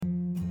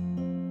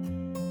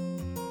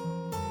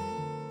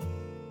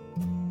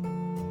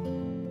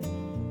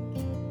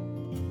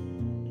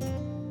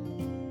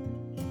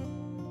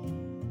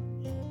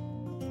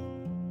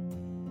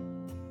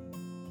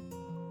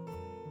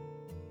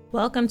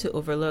Welcome to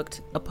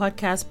Overlooked, a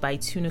podcast by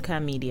Tunuka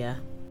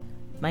Media.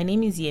 My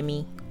name is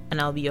Yemi,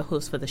 and I'll be your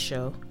host for the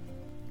show.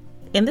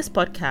 In this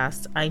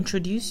podcast, I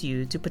introduce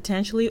you to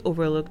potentially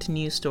overlooked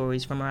news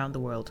stories from around the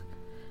world.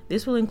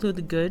 This will include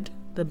the good,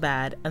 the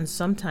bad, and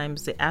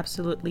sometimes the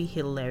absolutely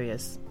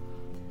hilarious.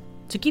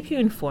 To keep you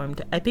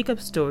informed, I pick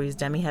up stories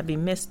that may have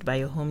been missed by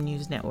your home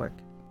news network.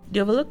 The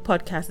Overlooked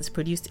podcast is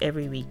produced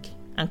every week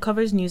and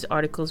covers news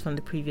articles from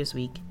the previous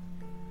week.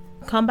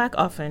 Come back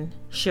often,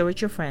 share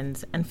with your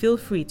friends, and feel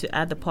free to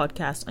add the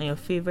podcast on your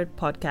favorite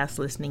podcast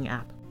listening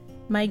app.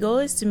 My goal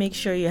is to make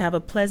sure you have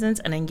a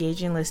pleasant and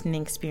engaging listening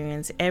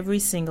experience every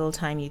single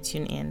time you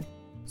tune in.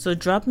 So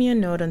drop me a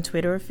note on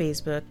Twitter or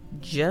Facebook.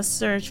 Just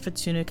search for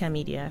Tunuka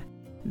Media.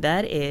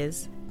 That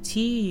is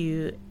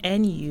Tunuka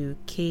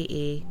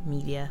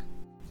Media.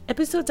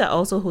 Episodes are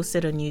also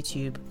hosted on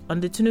YouTube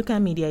on the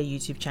Tunuka Media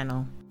YouTube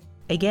channel.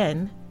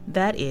 Again,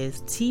 that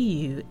is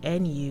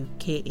Tunuka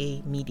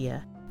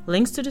Media.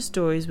 Links to the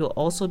stories will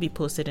also be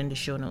posted in the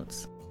show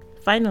notes.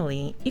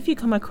 Finally, if you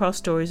come across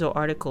stories or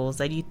articles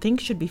that you think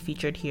should be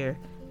featured here,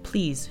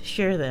 please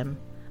share them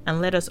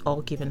and let us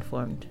all keep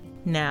informed.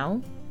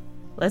 Now,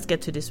 let's get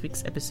to this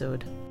week's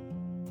episode.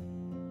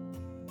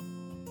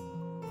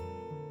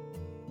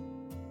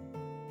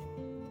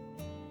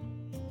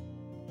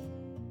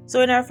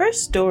 So in our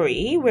first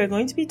story, we're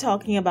going to be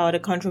talking about a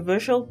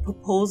controversial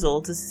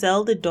proposal to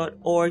sell the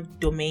 .org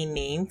domain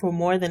name for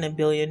more than $1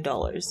 billion.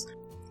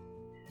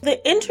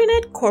 The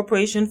Internet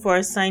Corporation for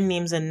Assigned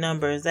Names and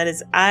Numbers, that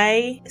is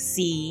ICANN,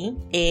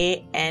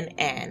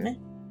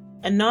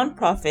 a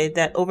nonprofit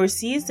that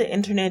oversees the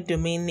Internet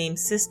Domain Name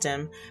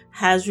System,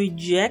 has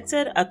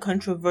rejected a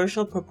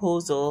controversial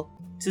proposal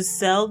to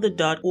sell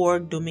the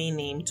 .org domain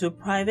name to a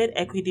private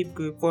equity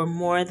group for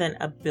more than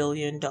 $1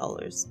 billion.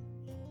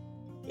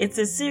 It's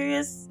a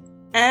serious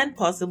and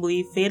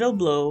possibly fatal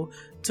blow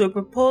to a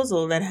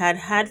proposal that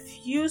had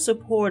few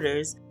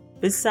supporters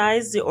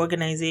besides the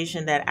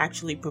organization that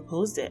actually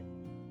proposed it.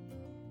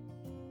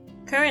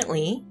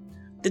 Currently,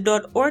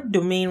 the .org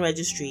domain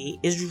registry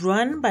is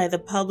run by the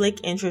Public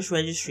Interest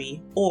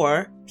Registry,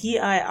 or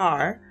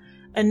PIR,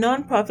 a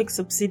nonprofit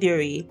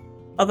subsidiary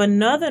of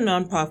another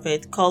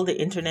nonprofit called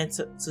the Internet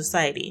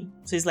Society.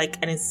 So it's like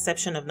an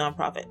inception of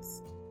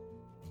nonprofits.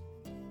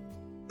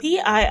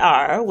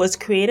 PIR was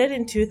created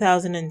in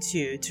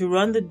 2002 to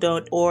run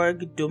the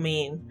 .org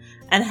domain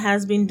and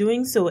has been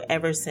doing so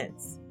ever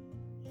since.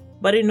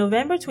 But in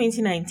November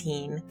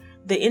 2019,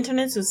 the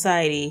Internet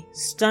Society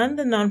stunned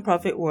the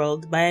nonprofit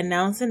world by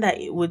announcing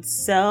that it would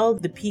sell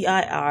the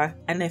PIR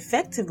and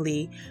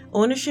effectively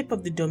ownership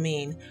of the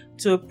domain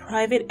to a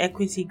private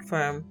equity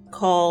firm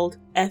called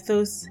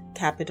Ethos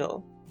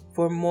Capital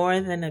for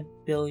more than $1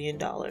 billion.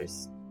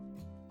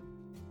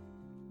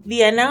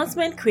 The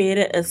announcement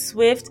created a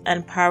swift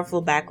and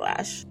powerful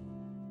backlash.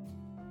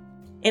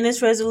 In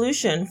its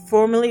resolution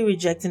formally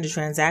rejecting the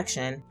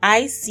transaction,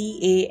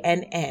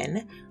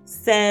 ICANN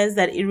says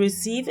that it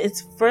received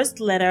its first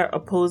letter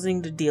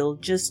opposing the deal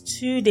just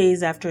 2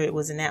 days after it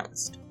was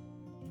announced.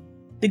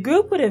 The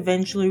group would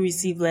eventually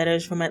receive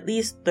letters from at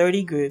least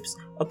 30 groups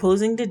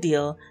opposing the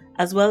deal,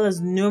 as well as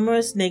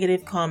numerous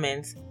negative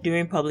comments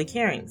during public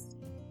hearings.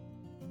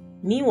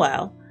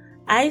 Meanwhile,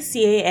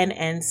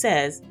 ICANN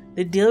says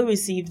the deal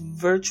received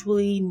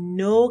virtually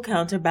no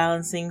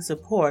counterbalancing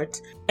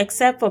support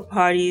except for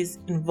parties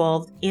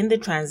involved in the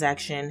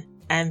transaction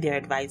and their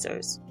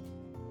advisors.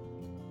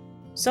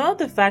 Some of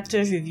the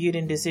factors reviewed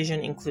in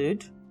decision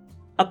include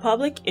a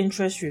public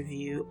interest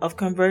review of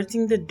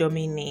converting the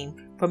domain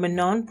name from a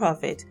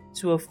non-profit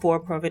to a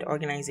for-profit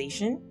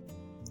organization,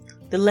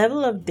 the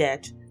level of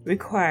debt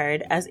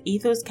required as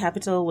Ethos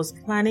Capital was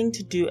planning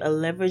to do a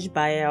leveraged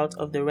buyout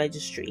of the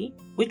registry,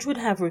 which would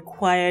have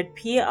required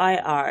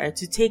PIR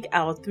to take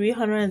out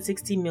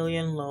 $360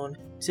 million loan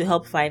to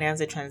help finance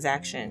the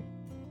transaction.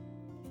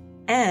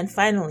 And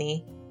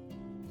finally,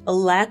 a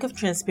lack of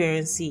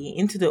transparency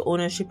into the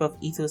ownership of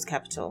Ethos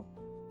Capital.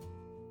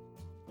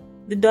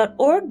 The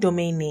 .org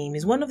domain name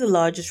is one of the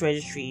largest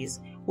registries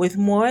with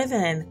more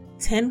than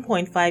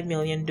 10.5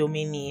 million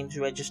domain names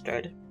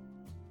registered.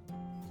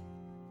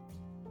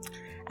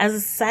 As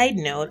a side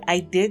note, I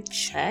did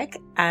check,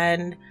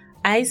 and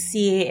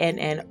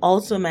ICANN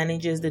also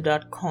manages the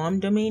 .com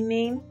domain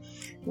name,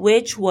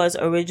 which was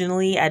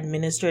originally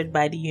administered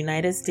by the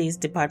United States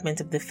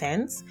Department of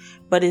Defense,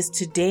 but is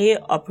today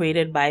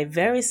operated by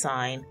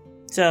VeriSign.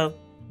 So,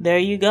 there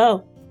you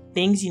go.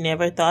 Things you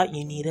never thought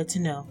you needed to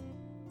know.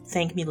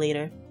 Thank me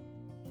later.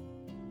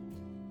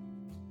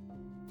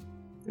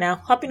 Now,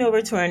 hopping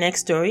over to our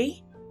next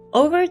story,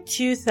 over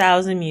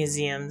 2,000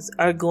 museums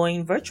are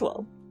going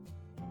virtual.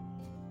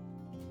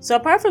 So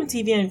apart from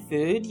TV and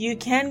food, you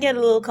can get a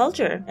little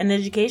culture and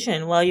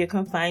education while you're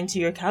confined to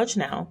your couch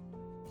now.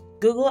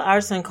 Google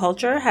Arts and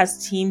Culture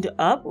has teamed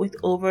up with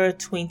over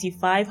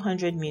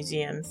 2,500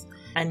 museums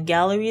and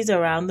galleries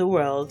around the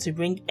world to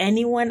bring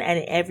anyone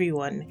and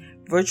everyone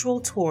virtual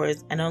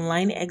tours and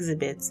online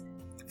exhibits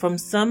from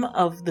some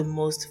of the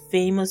most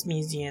famous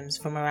museums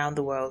from around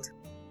the world.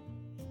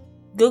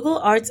 Google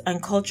Arts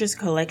and Culture's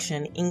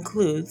collection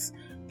includes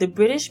the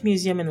British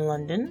Museum in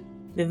London,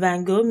 the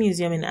Van Gogh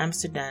Museum in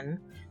Amsterdam,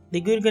 the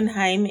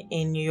Guggenheim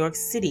in New York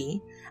City,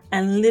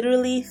 and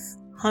literally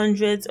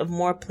hundreds of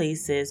more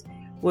places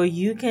where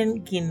you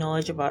can gain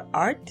knowledge about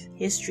art,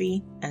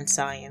 history, and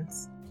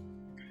science.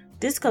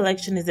 This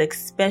collection is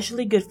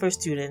especially good for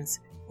students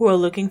who are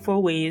looking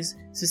for ways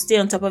to stay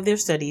on top of their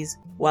studies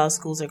while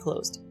schools are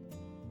closed.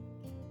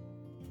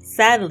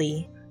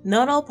 Sadly,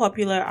 not all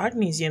popular art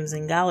museums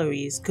and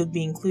galleries could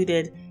be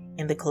included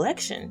in the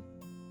collection,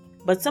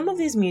 but some of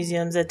these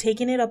museums are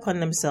taking it upon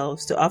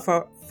themselves to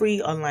offer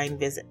free online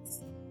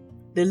visits.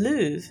 The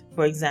Louvre,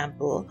 for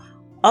example,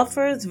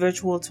 offers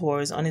virtual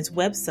tours on its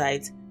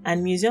website,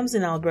 and museums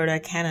in Alberta,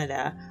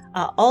 Canada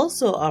are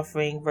also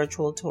offering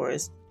virtual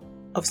tours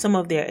of some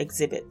of their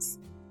exhibits.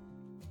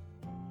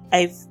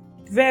 I've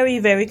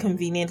very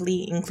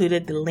conveniently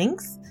included the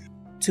links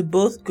to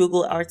both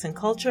Google Arts and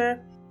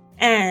Culture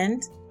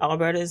and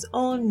Alberta's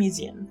own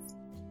museums,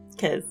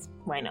 because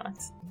why not?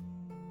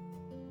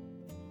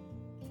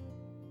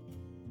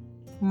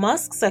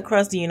 Mosques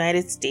across the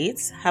United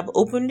States have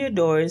opened their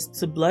doors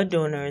to blood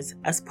donors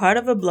as part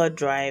of a blood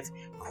drive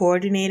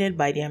coordinated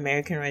by the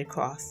American Red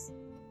Cross.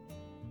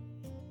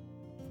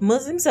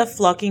 Muslims are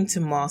flocking to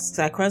mosques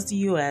across the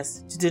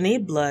US to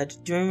donate blood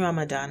during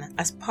Ramadan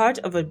as part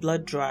of a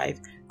blood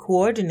drive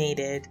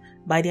coordinated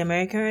by the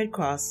American Red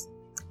Cross,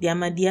 the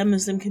Ahmadiyya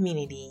Muslim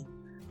Community,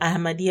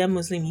 Ahmadiyya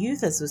Muslim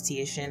Youth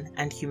Association,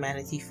 and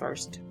Humanity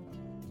First.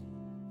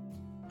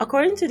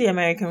 According to the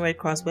American Red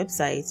Cross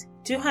website,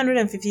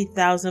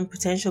 250,000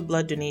 potential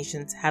blood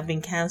donations have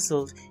been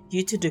cancelled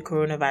due to the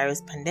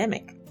coronavirus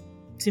pandemic.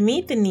 To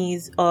meet the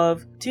needs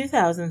of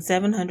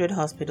 2,700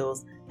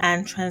 hospitals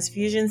and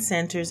transfusion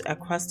centers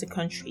across the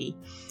country,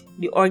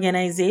 the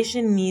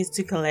organization needs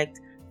to collect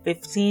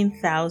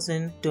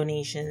 15,000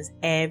 donations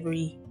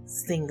every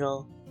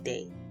single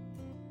day.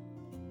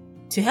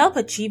 To help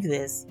achieve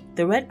this,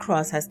 the Red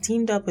Cross has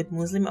teamed up with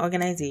Muslim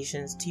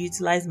organizations to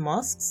utilize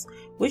mosques,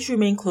 which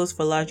remain closed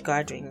for large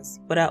gatherings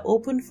but are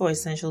open for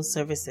essential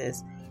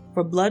services,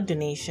 for blood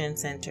donation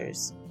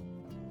centers.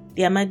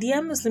 The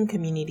Ahmadiyya Muslim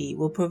Community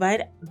will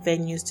provide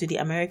venues to the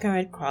American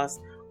Red Cross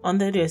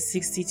under their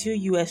 62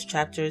 U.S.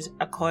 chapters,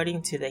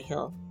 according to The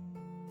Hill.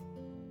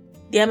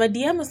 The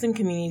Ahmadiyya Muslim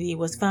Community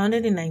was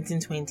founded in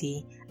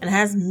 1920 and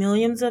has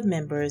millions of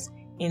members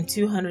in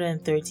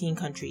 213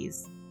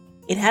 countries.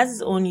 It has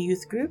its own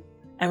youth group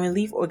and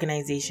relief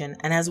organization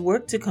and has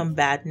worked to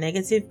combat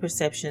negative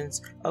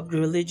perceptions of the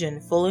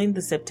religion following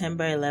the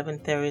September 11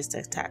 terrorist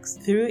attacks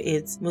through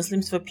its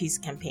Muslims for Peace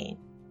campaign.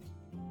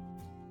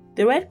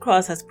 The Red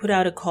Cross has put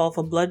out a call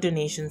for blood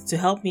donations to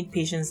help meet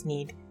patients'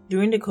 need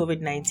during the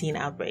COVID-19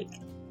 outbreak.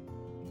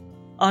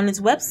 On its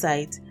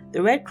website,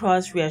 the Red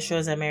Cross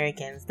reassures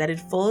Americans that it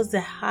follows the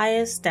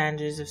highest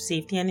standards of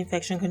safety and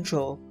infection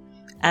control,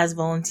 as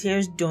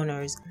volunteers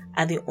donors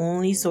are the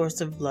only source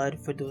of blood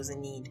for those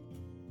in need.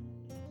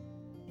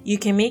 You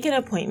can make an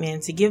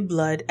appointment to give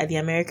blood at the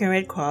American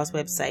Red Cross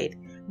website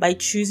by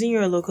choosing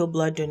your local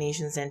blood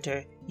donation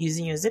center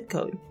using your zip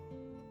code.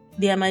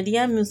 The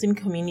Ahmadiyya Muslim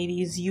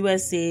Community's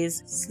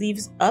USA's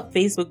Sleeves Up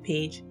Facebook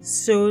page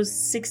shows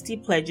 60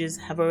 pledges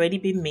have already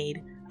been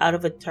made out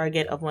of a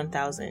target of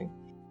 1,000.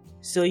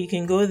 So you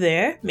can go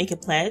there, make a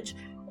pledge,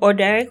 or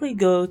directly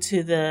go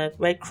to the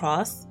Red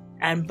Cross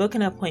and book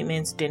an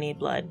appointment to donate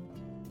blood.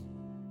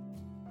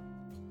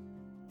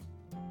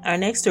 Our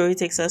next story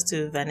takes us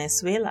to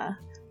Venezuela,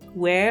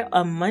 where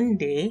on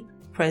Monday,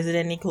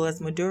 President Nicolas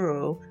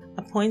Maduro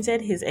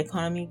appointed his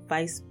economic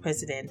vice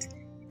president,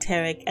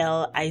 Tarek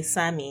El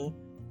Aissami,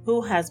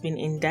 who has been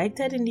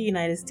indicted in the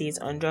United States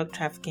on drug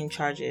trafficking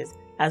charges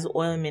as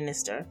oil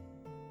minister.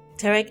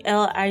 Tarek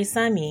El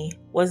Aissami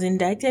was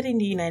indicted in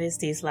the United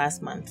States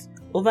last month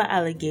over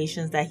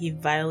allegations that he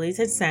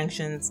violated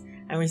sanctions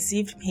and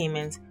received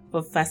payment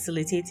for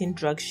facilitating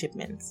drug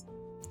shipments.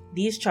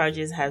 These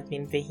charges have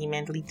been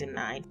vehemently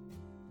denied.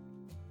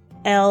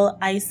 El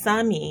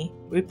Aissami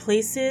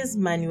replaces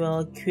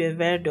Manuel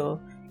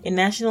Cueverdo, a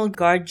National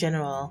Guard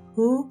general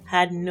who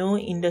had no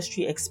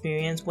industry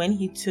experience when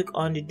he took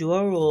on the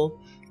dual role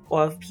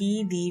of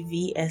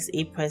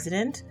PDVSA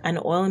president and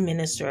oil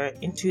minister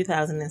in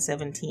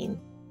 2017.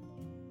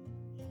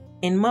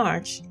 In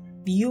March,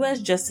 the U.S.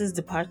 Justice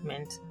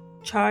Department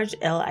charged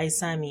El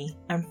Aissami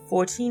and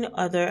 14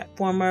 other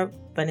former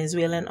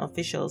Venezuelan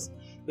officials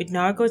with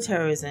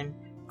narco-terrorism,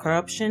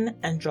 corruption,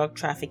 and drug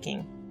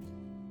trafficking.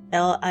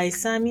 El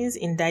Aissami's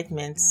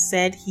indictment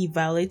said he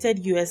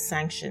violated U.S.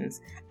 sanctions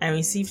and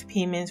received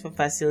payments for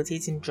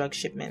facilitating drug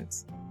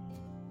shipments.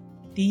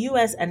 The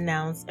U.S.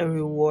 announced a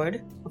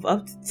reward of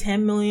up to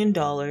 $10 million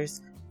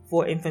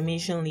for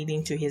information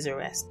leading to his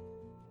arrest.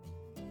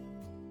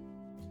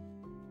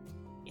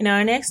 In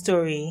our next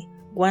story,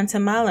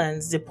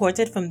 Guatemalans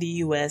deported from the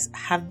U.S.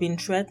 have been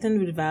threatened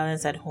with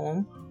violence at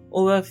home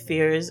over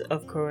fears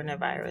of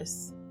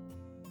coronavirus.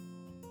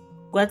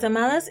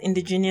 Guatemala's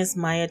indigenous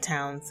Maya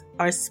towns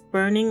are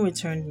spurning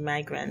returned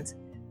migrants,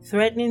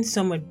 threatening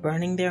some with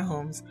burning their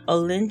homes or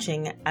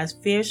lynching as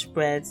fear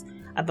spreads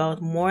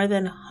about more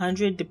than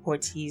 100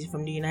 deportees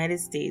from the United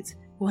States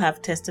who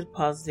have tested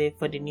positive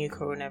for the new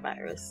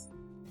coronavirus.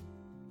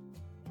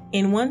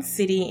 In one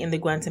city in the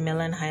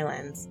Guatemalan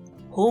highlands,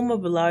 home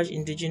of a large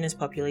indigenous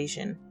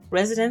population,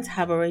 residents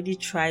have already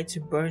tried to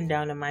burn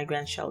down a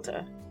migrant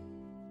shelter.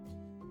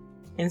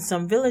 In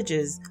some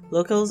villages,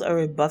 locals are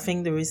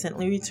rebuffing the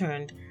recently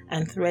returned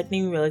and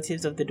threatening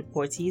relatives of the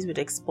deportees with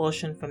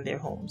expulsion from their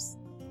homes.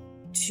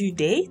 To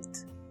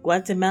date,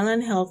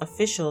 Guatemalan health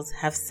officials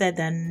have said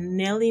that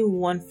nearly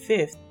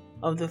 1/5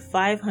 of the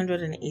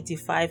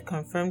 585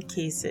 confirmed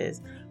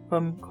cases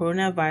from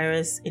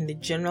coronavirus in the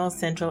general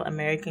Central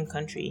American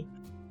country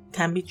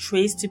can be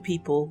traced to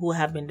people who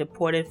have been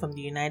deported from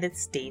the United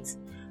States,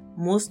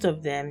 most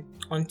of them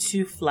on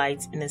 2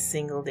 flights in a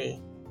single day.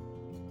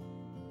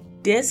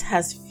 This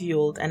has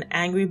fueled an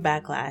angry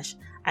backlash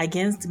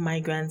against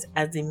migrants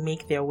as they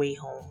make their way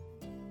home.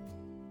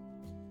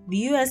 The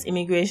U.S.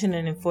 Immigration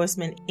and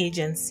Enforcement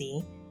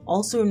Agency,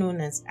 also known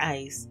as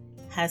ICE,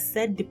 has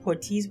said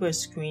deportees were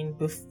screened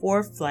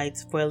before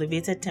flights for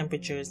elevated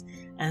temperatures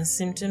and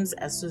symptoms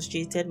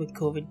associated with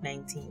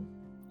COVID-19.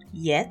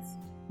 Yet,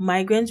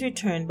 migrants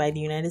returned by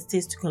the United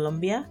States to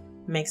Colombia,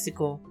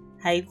 Mexico,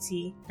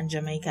 Haiti, and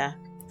Jamaica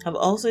have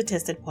also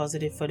tested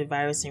positive for the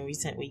virus in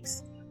recent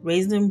weeks,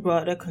 raising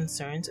broader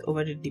concerns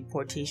over the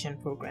deportation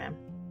program.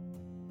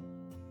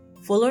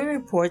 Following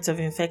reports of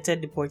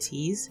infected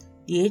deportees,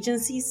 the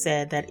agency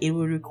said that it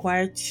would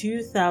require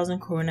 2,000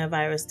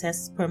 coronavirus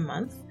tests per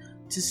month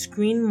to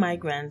screen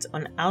migrants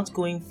on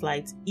outgoing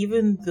flights,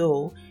 even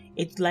though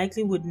it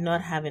likely would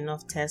not have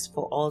enough tests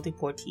for all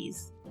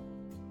deportees.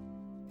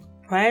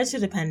 Prior to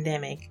the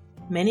pandemic,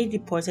 many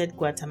deported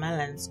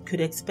Guatemalans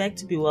could expect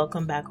to be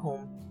welcomed back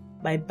home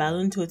by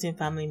balloon-toting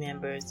family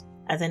members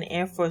at an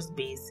Air Force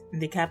base in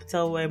the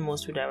capital where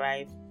most would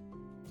arrive.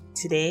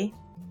 Today,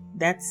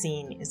 that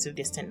scene is of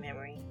distant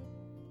memory.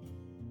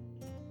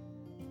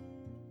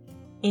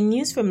 In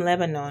news from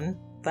Lebanon,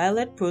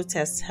 violent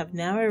protests have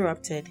now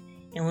erupted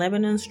in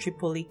Lebanon's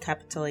Tripoli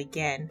capital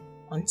again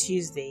on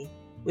Tuesday,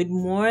 with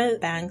more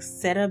banks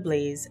set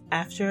ablaze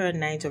after a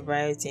night of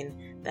rioting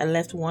that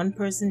left 1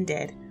 person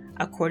dead,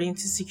 according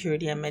to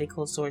security and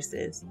medical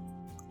sources,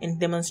 in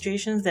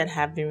demonstrations that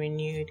have been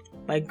renewed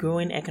by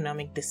growing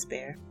economic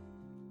despair.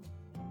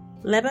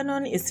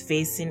 Lebanon is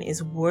facing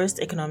its worst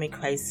economic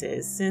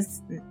crisis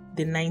since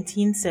the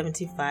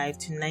 1975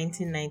 to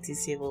 1990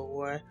 civil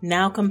war,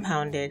 now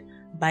compounded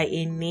by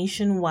a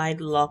nationwide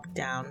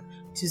lockdown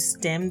to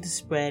stem the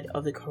spread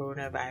of the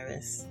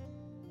coronavirus.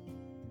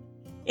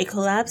 A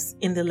collapse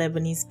in the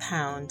Lebanese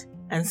pound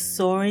and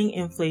soaring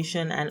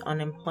inflation and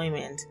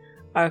unemployment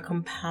are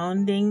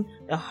compounding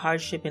the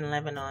hardship in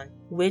Lebanon,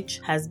 which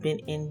has been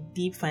in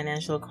deep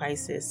financial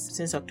crisis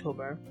since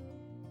October.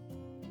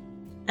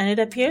 And it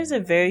appears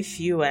that very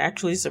few are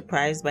actually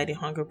surprised by the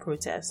hunger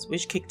protests,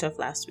 which kicked off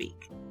last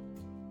week.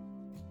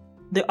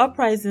 The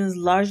uprising's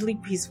largely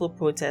peaceful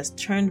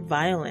protests turned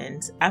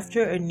violent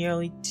after a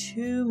nearly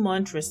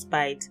 2-month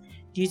respite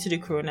due to the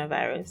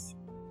coronavirus.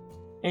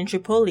 In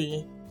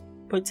Tripoli,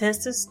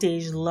 protesters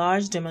staged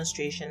large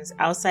demonstrations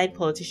outside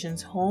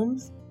politicians'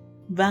 homes,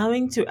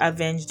 vowing to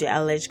avenge the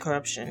alleged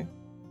corruption.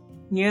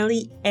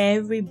 Nearly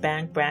every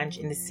bank branch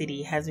in the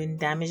city has been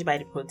damaged by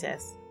the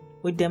protests,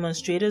 with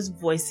demonstrators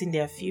voicing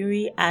their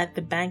fury at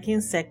the banking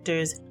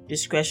sector's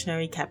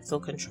discretionary capital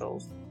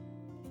controls.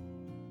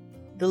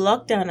 The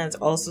lockdown has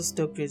also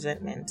stoked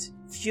resentment,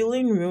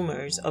 fueling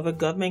rumors of a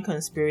government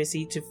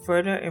conspiracy to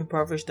further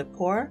impoverish the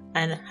poor,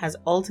 and has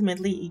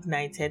ultimately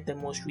ignited the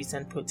most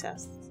recent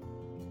protests.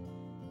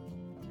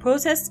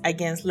 Protests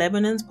against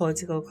Lebanon's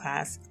political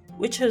class,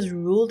 which has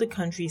ruled the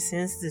country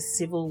since the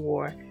civil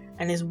war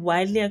and is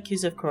widely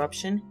accused of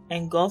corruption,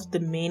 engulfed the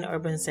main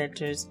urban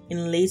centers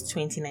in late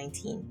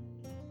 2019.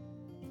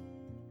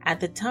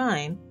 At the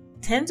time,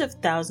 tens of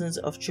thousands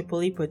of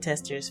Tripoli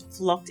protesters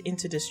flocked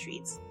into the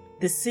streets.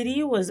 The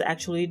city was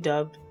actually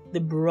dubbed the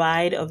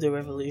Bride of the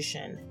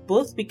Revolution,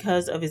 both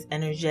because of its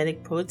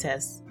energetic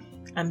protests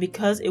and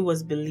because it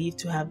was believed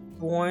to have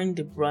borne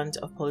the brunt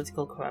of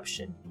political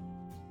corruption.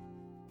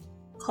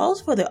 Calls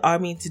for the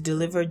army to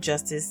deliver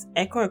justice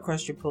echo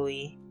across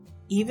Tripoli,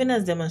 even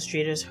as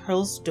demonstrators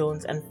hurl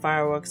stones and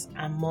fireworks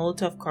and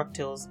Molotov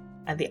cocktails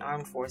at the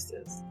armed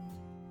forces.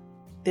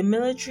 The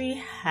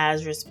military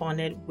has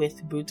responded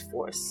with brute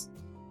force.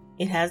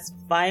 It has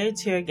fired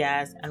tear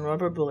gas and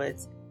rubber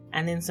bullets,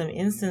 and in some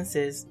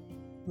instances,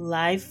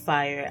 live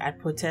fire at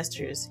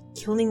protesters,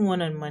 killing 1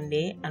 on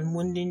Monday and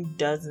wounding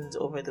dozens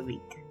over the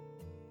week.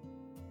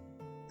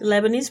 The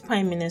Lebanese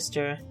Prime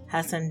Minister,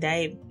 Hassan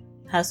Diab,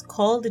 has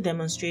called the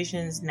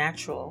demonstrations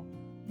natural,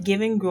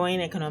 given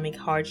growing economic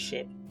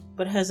hardship,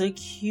 but has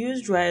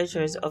accused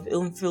rioters of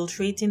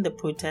infiltrating the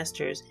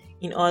protesters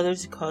in order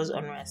to cause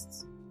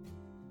unrest.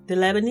 The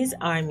Lebanese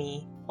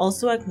army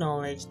also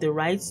acknowledged the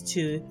rights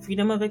to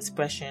freedom of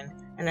expression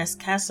and has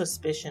cast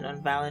suspicion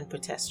on violent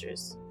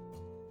protesters.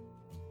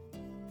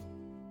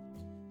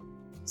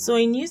 So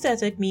in news that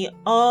took me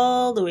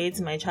all the way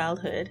to my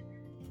childhood,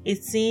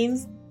 it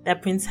seems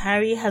that Prince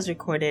Harry has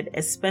recorded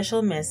a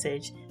special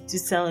message to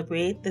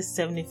celebrate the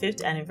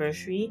 75th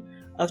anniversary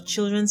of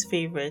children's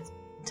favorite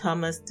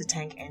Thomas the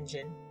Tank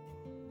Engine.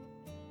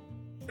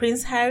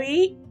 Prince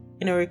Harry,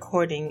 in a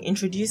recording,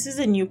 introduces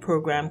a new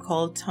program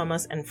called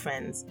Thomas and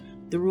Friends,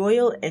 the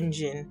Royal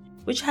Engine,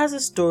 which has a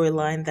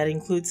storyline that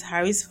includes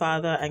Harry's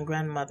father and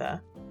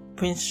grandmother,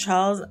 Prince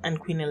Charles and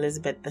Queen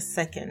Elizabeth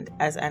II,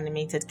 as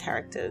animated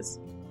characters.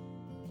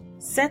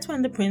 Set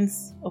when the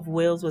Prince of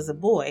Wales was a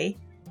boy,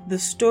 the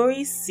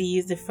story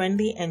sees the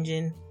friendly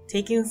engine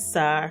taking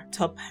Sir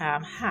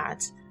Topham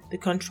Hatt, the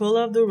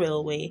controller of the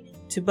railway,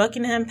 to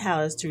Buckingham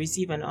Palace to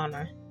receive an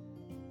honor.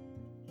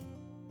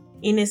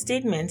 In a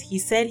statement, he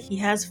said he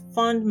has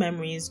fond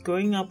memories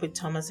growing up with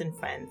Thomas and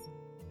Friends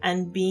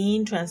and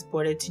being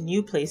transported to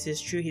new places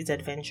through his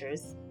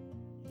adventures.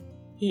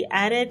 He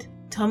added,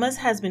 Thomas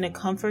has been a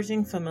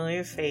comforting,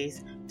 familiar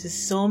face to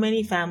so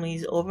many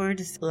families over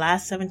the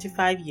last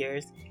 75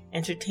 years,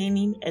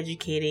 entertaining,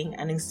 educating,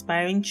 and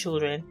inspiring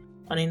children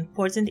on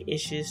important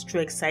issues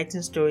through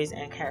exciting stories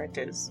and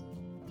characters.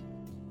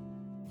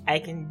 I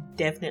can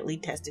definitely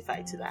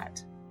testify to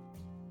that.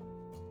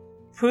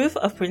 Proof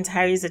of Prince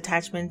Harry's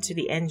attachment to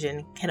the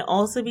engine can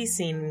also be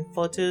seen in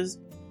photos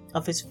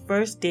of his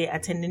first day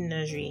attending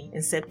nursery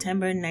in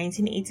September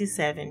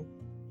 1987,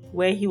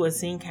 where he was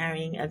seen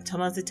carrying a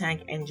Thomas the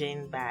Tank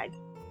Engine bag.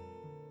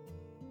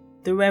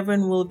 The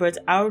Reverend Wilbert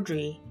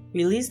Awdry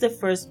released the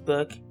first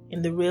book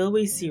in the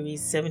Railway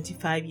series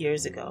 75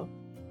 years ago.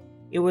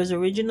 It was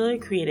originally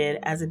created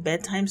as a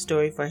bedtime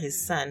story for his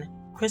son,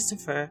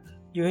 Christopher,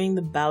 during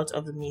the bout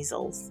of the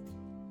measles.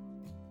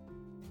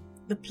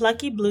 The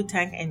plucky blue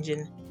tank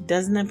engine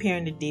doesn't appear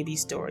in the Davy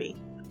story.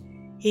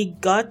 He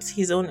got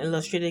his own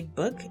illustrated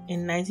book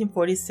in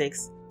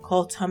 1946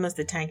 called Thomas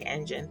the Tank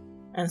Engine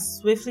and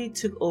swiftly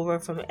took over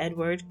from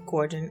Edward,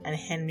 Gordon, and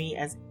Henry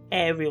as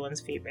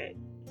everyone's favorite.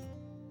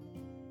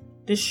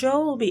 The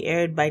show will be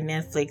aired by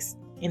Netflix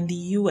in the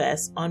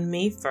US on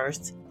May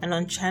 1st and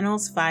on Channel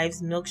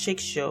 5's Milkshake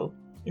Show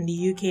in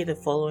the UK the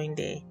following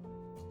day.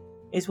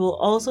 It will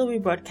also be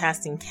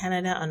broadcast in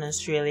Canada and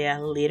Australia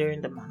later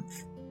in the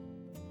month.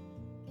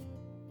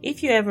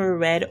 If you ever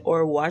read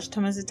or watched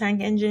Thomas the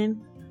Tank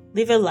Engine,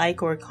 leave a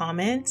like or a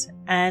comment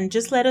and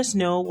just let us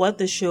know what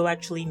the show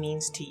actually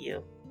means to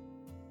you.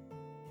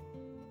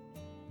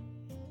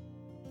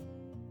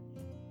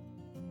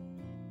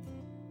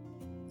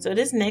 So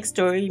this next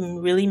story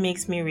really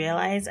makes me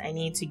realize I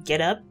need to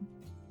get up,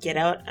 get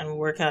out, and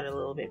work out a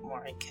little bit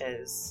more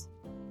because,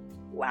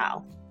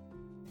 wow.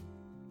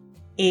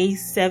 A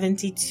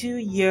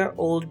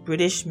 72-year-old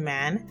British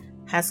man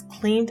has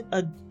claimed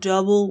a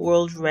double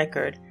world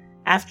record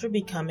after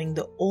becoming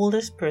the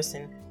oldest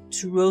person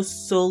to row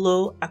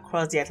solo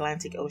across the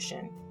Atlantic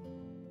Ocean.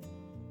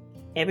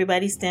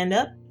 Everybody stand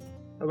up.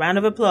 A round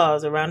of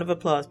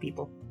applause,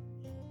 people.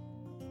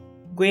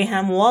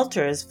 Graham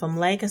Walters from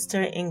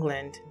Leicester,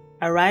 England,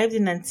 arrived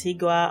in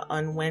Antigua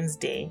on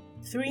Wednesday,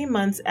 3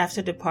 months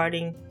after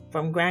departing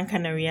from Gran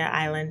Canaria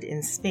Island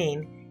in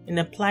Spain in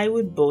a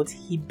plywood boat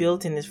he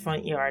built in his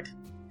front yard.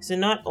 So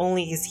not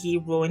only is he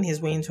rowing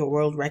his way into a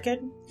world record,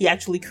 he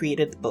actually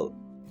created the boat.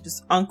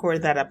 Just encore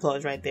that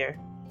applause right there.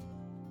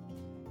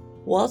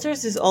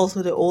 Walters is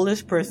also the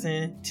oldest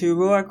person to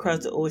row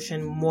across the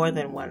ocean more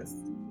than once.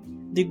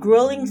 The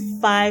grueling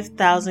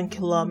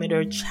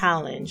 5,000-kilometer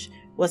challenge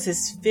was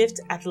his 5th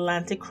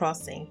Atlantic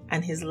crossing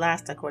and his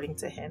last, according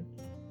to him.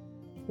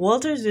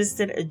 Walters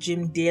visited a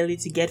gym daily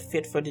to get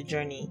fit for the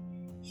journey.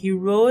 He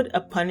rowed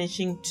a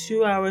punishing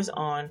 2 hours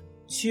on,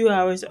 2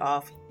 hours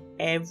off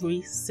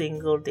every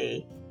single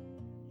day.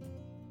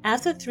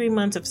 After 3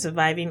 months of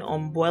surviving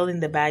on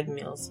boil-in-the-bag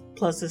meals,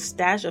 plus a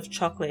stash of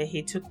chocolate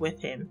he took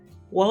with him,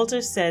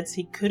 Walters says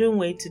he couldn't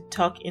wait to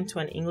tuck into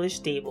an English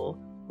stable,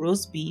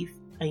 roast beef,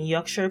 and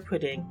Yorkshire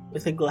pudding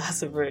with a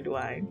glass of red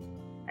wine.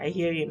 I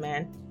hear you,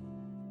 man.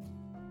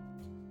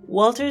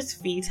 Walters'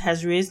 feat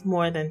has raised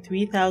more than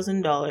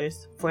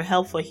 $3,000 for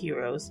Help for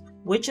Heroes,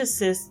 which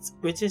assists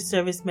British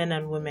servicemen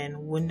and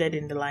women wounded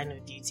in the line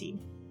of duty.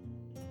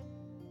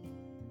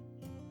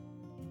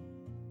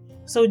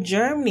 So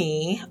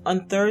Germany,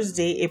 on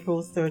Thursday,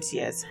 April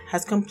 30th,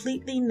 has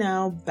completely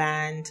now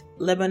banned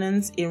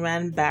Lebanon's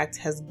Iran-backed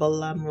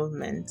Hezbollah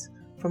movement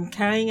from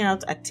carrying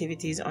out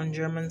activities on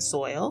German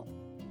soil,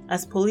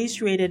 as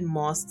police raided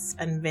mosques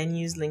and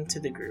venues linked to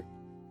the group.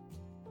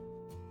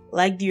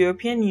 Like the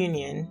European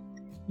Union,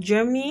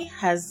 Germany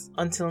has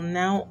until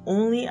now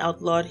only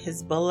outlawed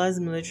Hezbollah's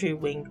military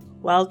wing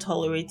while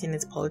tolerating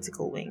its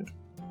political wing.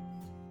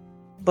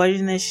 But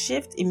in a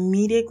shift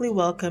immediately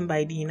welcomed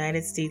by the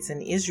United States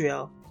and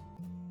Israel,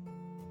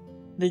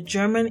 the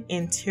German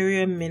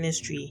Interior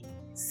Ministry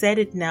said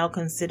it now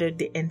considered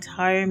the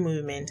entire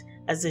movement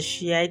as a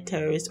Shiite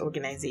terrorist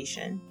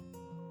organization.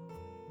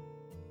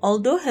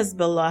 Although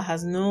Hezbollah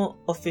has no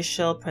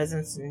official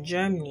presence in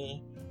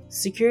Germany,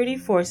 security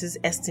forces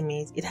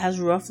estimate it has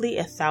roughly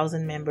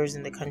 1,000 members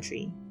in the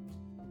country.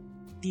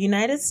 The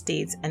United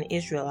States and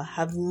Israel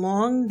have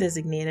long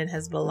designated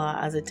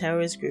Hezbollah as a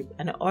terrorist group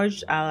and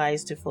urged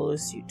allies to follow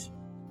suit.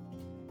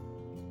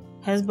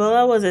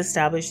 Hezbollah was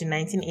established in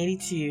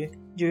 1982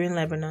 during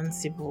Lebanon's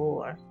civil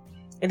war.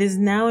 It is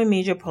now a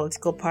major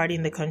political party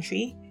in the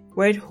country,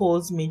 where it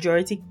holds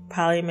majority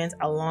parliament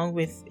along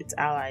with its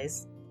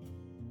allies.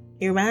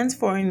 Iran's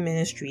foreign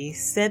ministry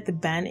said the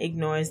ban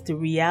ignores the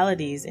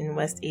realities in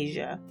West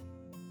Asia.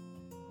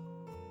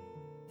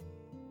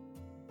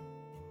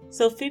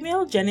 So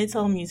female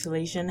genital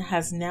mutilation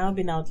has now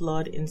been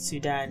outlawed in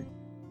Sudan.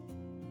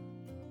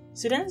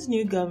 Sudan's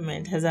new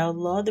government has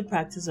outlawed the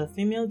practice of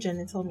female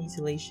genital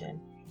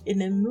mutilation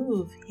in a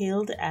move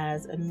hailed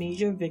as a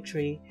major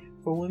victory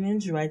for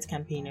women's rights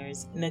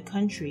campaigners in a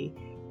country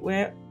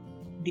where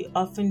the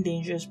often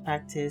dangerous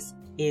practice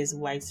is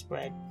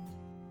widespread.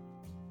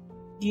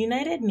 The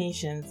United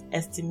Nations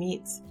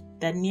estimates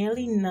that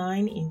nearly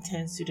 9 in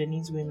 10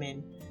 Sudanese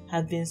women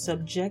have been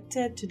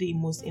subjected to the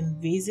most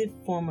invasive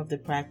form of the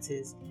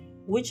practice,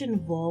 which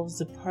involves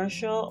the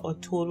partial or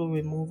total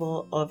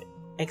removal of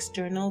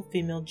external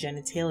female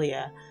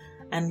genitalia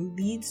and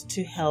leads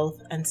to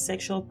health and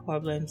sexual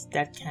problems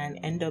that can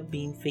end up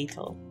being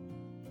fatal.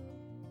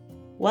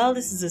 While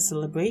this is a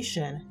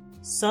celebration,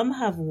 some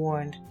have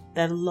warned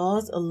that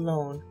laws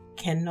alone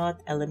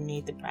cannot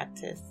eliminate the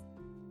practice.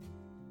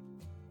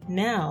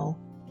 Now,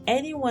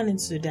 anyone in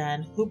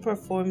Sudan who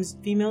performs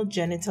female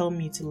genital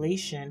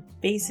mutilation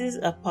faces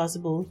a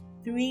possible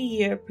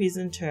 3-year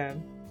prison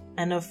term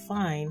and a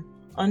fine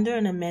under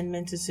an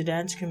amendment to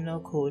Sudan's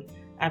criminal code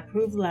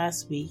approved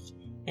last week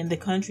in the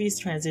country's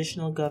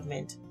transitional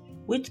government,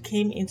 which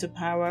came into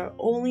power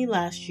only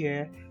last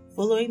year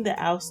following the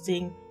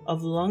ousting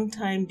of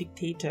longtime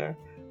dictator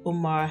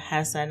Omar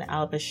Hassan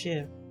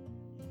al-Bashir.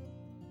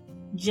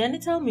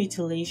 Genital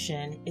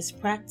mutilation is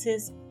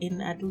practiced in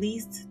at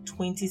least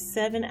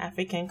 27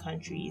 African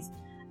countries,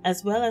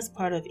 as well as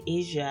part of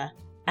Asia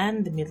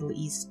and the Middle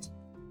East.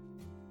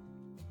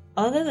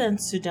 Other than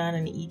Sudan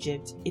and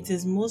Egypt, it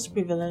is most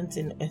prevalent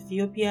in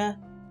Ethiopia,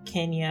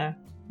 Kenya,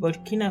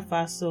 Burkina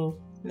Faso,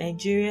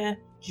 Nigeria,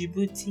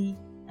 Djibouti,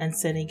 and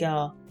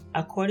Senegal,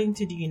 according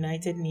to the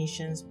United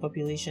Nations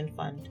Population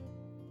Fund.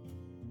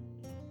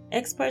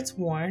 Experts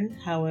warn,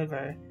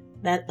 however,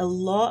 that a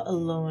law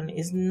alone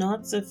is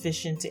not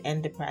sufficient to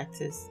end the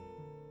practice,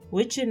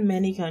 which in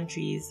many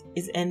countries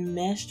is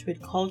enmeshed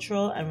with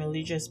cultural and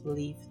religious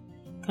belief,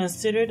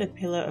 considered a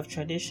pillar of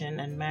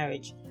tradition and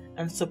marriage,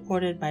 and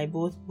supported by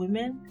both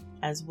women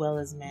as well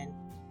as men.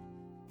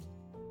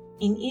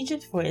 In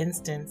Egypt, for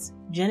instance,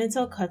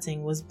 genital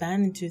cutting was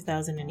banned in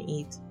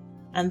 2008,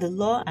 and the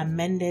law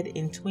amended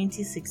in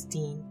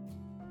 2016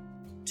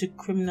 to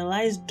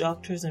criminalize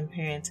doctors and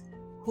parents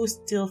who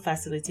still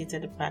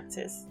facilitated the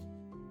practice,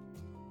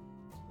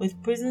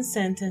 with prison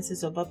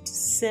sentences of up to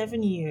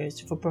 7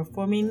 years for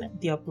performing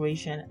the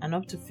operation and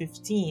up to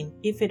 15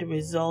 if it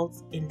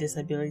results in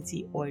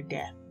disability or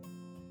death.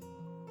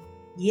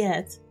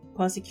 Yet,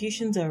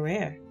 prosecutions are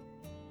rare,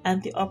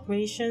 and the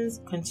operations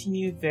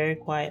continue very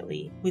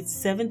quietly, with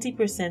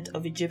 70%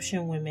 of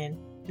Egyptian women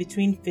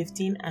between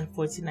 15 and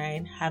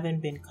 49 having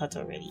been cut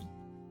already.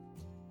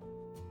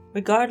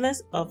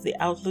 Regardless of the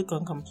outlook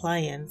on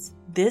compliance,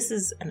 this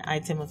is an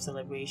item of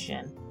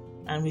celebration,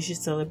 and we should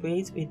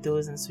celebrate with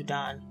those in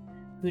Sudan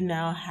who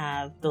now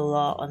have the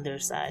law on their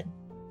side.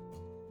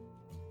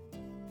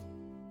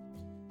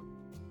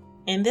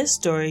 In this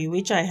story,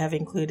 which I have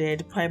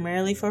included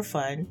primarily for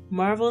fun,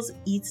 Marvel's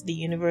Eat the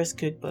Universe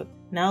cookbook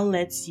now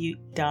lets you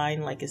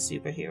dine like a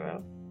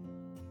superhero.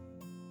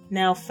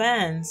 Now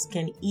fans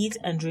can eat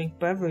and drink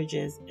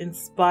beverages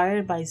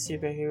inspired by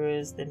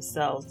superheroes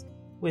themselves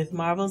with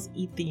Marvel's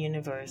Eat the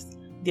Universe,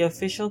 the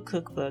official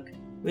cookbook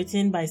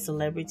written by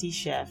celebrity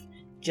chef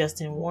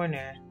Justin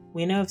Warner,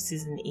 winner of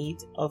Season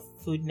 8 of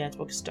Food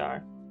Network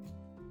star.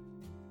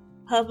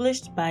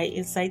 Published by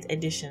Insight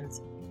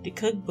Editions, the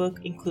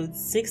cookbook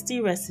includes 60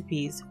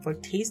 recipes for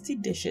tasty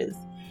dishes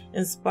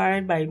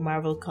inspired by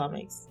Marvel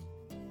Comics,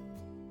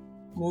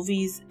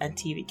 movies, and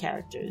TV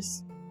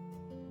characters.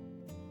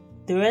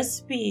 The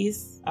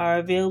recipes are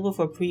available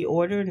for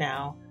pre-order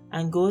now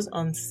and goes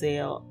on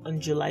sale on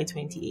July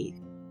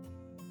 28th.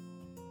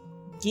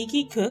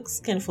 Geeky cooks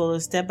can follow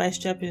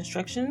step-by-step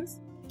instructions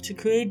to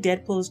create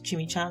Deadpool's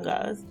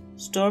chimichangas,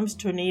 Storm's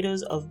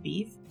tornadoes of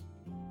beef,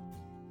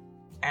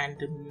 and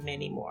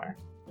many more.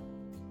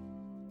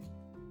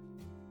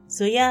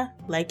 So yeah,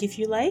 like if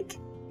you like,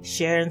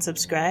 share and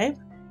subscribe,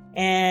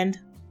 and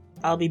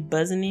I'll be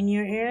buzzing in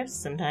your ear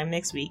sometime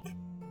next week.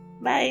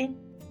 Bye!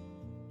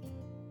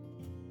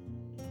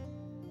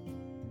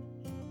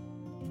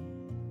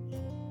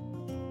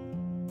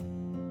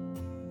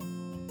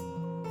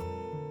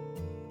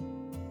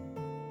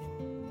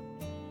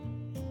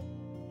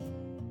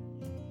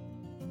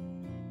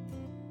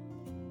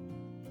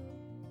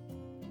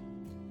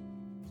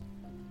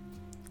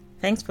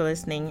 Thanks for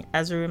listening.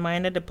 As a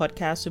reminder, the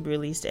podcast will be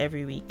released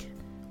every week.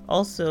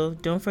 Also,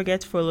 don't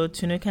forget to follow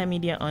Tunuka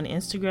Media on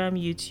Instagram,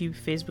 YouTube,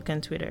 Facebook,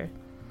 and Twitter.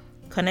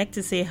 Connect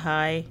to say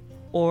hi,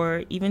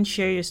 or even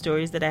share your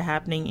stories that are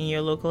happening in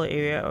your local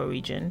area or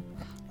region.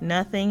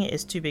 Nothing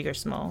is too big or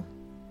small.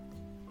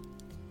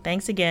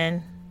 Thanks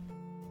again.